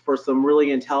is for some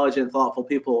really intelligent, thoughtful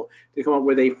people to come up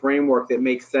with a framework that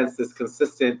makes sense, that's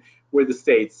consistent with the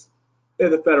states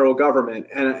and the federal government.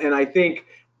 And I think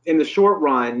in the short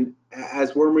run,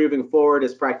 as we're moving forward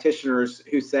as practitioners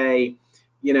who say,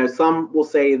 some will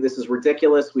say this is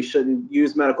ridiculous, we shouldn't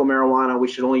use medical marijuana, we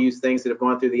should only use things that have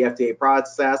gone through the FDA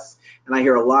process. And I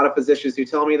hear a lot of physicians who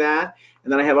tell me that.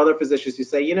 And then I have other physicians who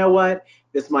say, you know what,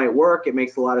 this might work. It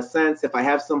makes a lot of sense. If I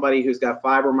have somebody who's got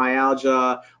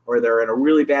fibromyalgia or they're in a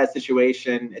really bad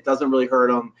situation, it doesn't really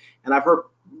hurt them. And I've heard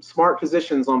smart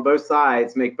physicians on both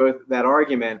sides make both that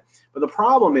argument. But the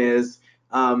problem is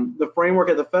the framework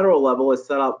at the federal level is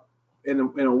set up in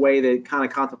a way that kind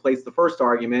of contemplates the first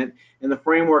argument, and the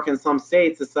framework in some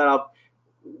states is set up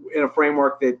in a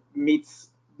framework that meets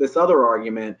this other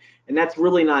argument, and that's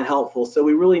really not helpful. So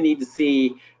we really need to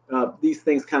see these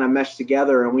things kind of mesh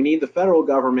together, and we need the federal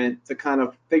government to kind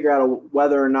of figure out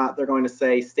whether or not they're going to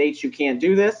say, states, you can't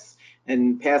do this,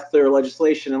 and pass clear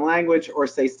legislation and language, or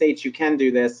say, states, you can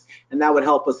do this, and that would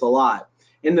help us a lot.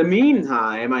 In the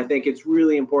meantime, I think it's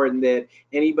really important that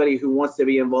anybody who wants to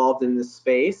be involved in this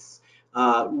space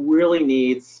really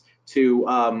needs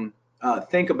to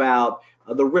think about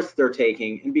the risks they're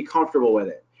taking and be comfortable with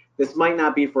it. This might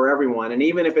not be for everyone, and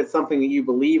even if it's something that you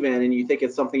believe in and you think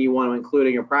it's something you want to include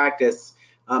in your practice,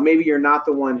 maybe you're not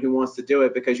the one who wants to do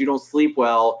it because you don't sleep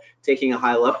well taking a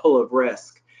high level of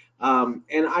risk.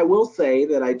 And I will say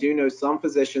that I do know some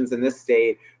physicians in this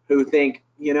state who think,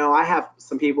 I have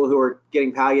some people who are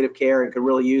getting palliative care and could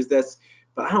really use this,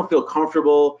 but I don't feel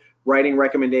comfortable writing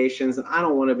recommendations, and I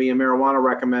don't want to be a marijuana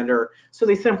recommender. So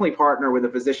they simply partner with a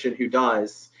physician who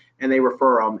does, and they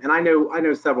refer them. And I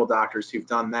know several doctors who've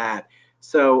done that.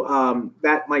 So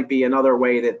that might be another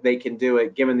way that they can do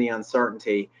it, given the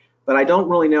uncertainty. But I don't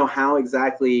really know how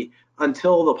exactly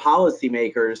until the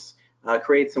policymakers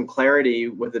create some clarity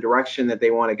with the direction that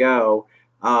they want to go.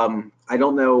 I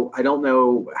don't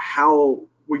know how.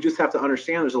 We just have to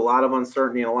understand there's a lot of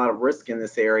uncertainty and a lot of risk in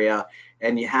this area,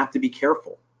 and you have to be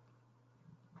careful.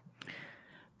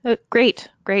 Great.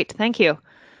 Thank you.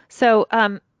 So,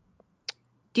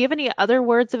 do you have any other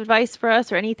words of advice for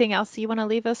us or anything else you want to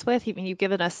leave us with? You've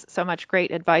given us so much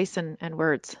great advice and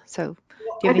words. So, do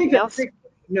you have anything else?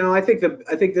 No, I think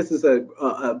this is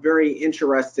a very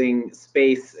interesting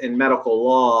space in medical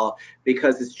law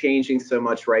because it's changing so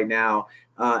much right now.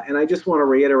 And I just want to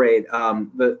reiterate,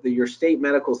 your state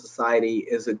medical society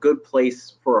is a good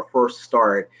place for a first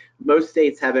start. Most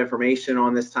states have information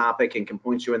on this topic and can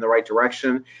point you in the right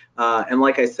direction. And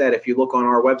like I said, if you look on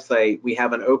our website, we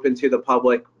have an open to the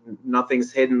public,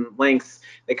 nothing's hidden links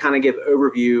that kind of give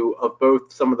overview of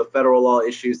both some of the federal law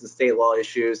issues and state law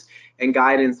issues and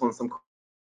guidance on some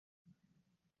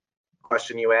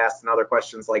question you asked and other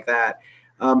questions like that.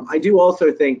 I do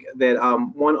also think that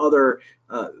one other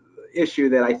issue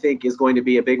that I think is going to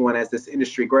be a big one as this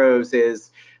industry grows is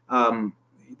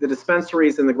the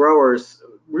dispensaries and the growers.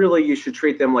 Really, you should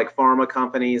treat them like pharma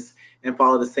companies and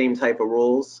follow the same type of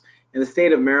rules. In the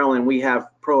state of Maryland, we have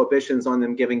prohibitions on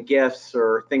them giving gifts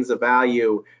or things of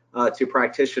value to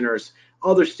practitioners.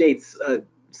 Other states,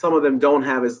 some of them don't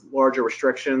have as larger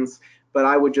restrictions, but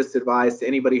I would just advise to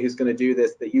anybody who's going to do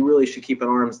this that you really should keep an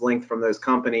arm's length from those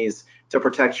companies to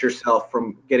protect yourself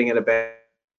from getting in a bad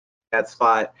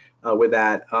spot with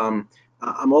that. I'm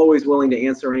always willing to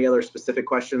answer any other specific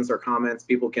questions or comments.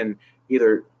 People can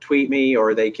either tweet me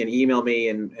or they can email me,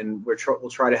 and we'll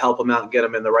try to help them out and get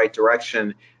them in the right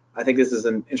direction. I think this is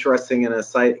an interesting and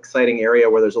exciting area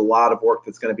where there's a lot of work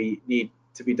that's going to need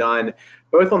to be done,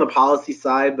 both on the policy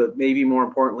side, but maybe more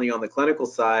importantly on the clinical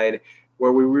side,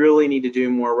 where we really need to do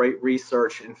more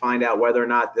research and find out whether or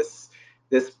not this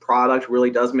product really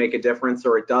does make a difference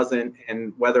or it doesn't,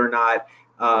 and whether or not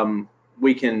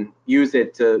we can use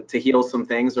it to heal some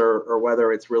things, or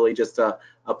whether it's really just a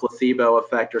placebo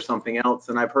effect or something else.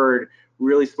 And I've heard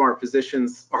really smart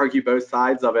physicians argue both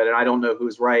sides of it, and I don't know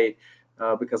who's right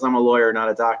because I'm a lawyer, not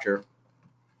a doctor.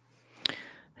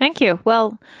 Thank you.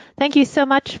 Well, thank you so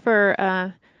much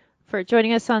for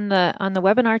joining us on the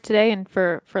webinar today and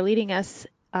for leading us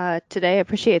today. I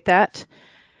appreciate that.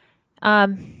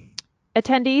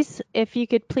 Attendees, if you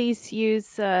could please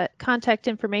use contact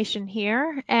information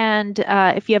here, and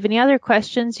if you have any other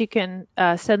questions, you can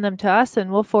send them to us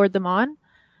and we'll forward them on.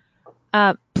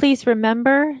 Please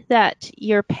remember that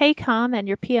your PACOM and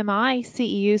your PMI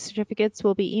CEU certificates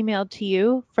will be emailed to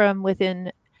you from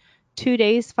within 2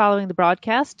 days following the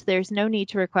broadcast. There's no need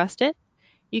to request it.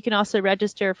 You can also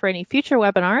register for any future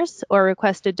webinars or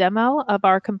request a demo of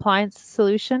our compliance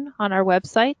solution on our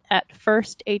website at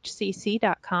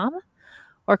firsthcc.com,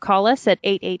 or call us at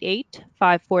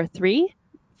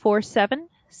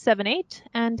 888-543-4778.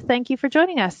 And thank you for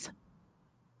joining us.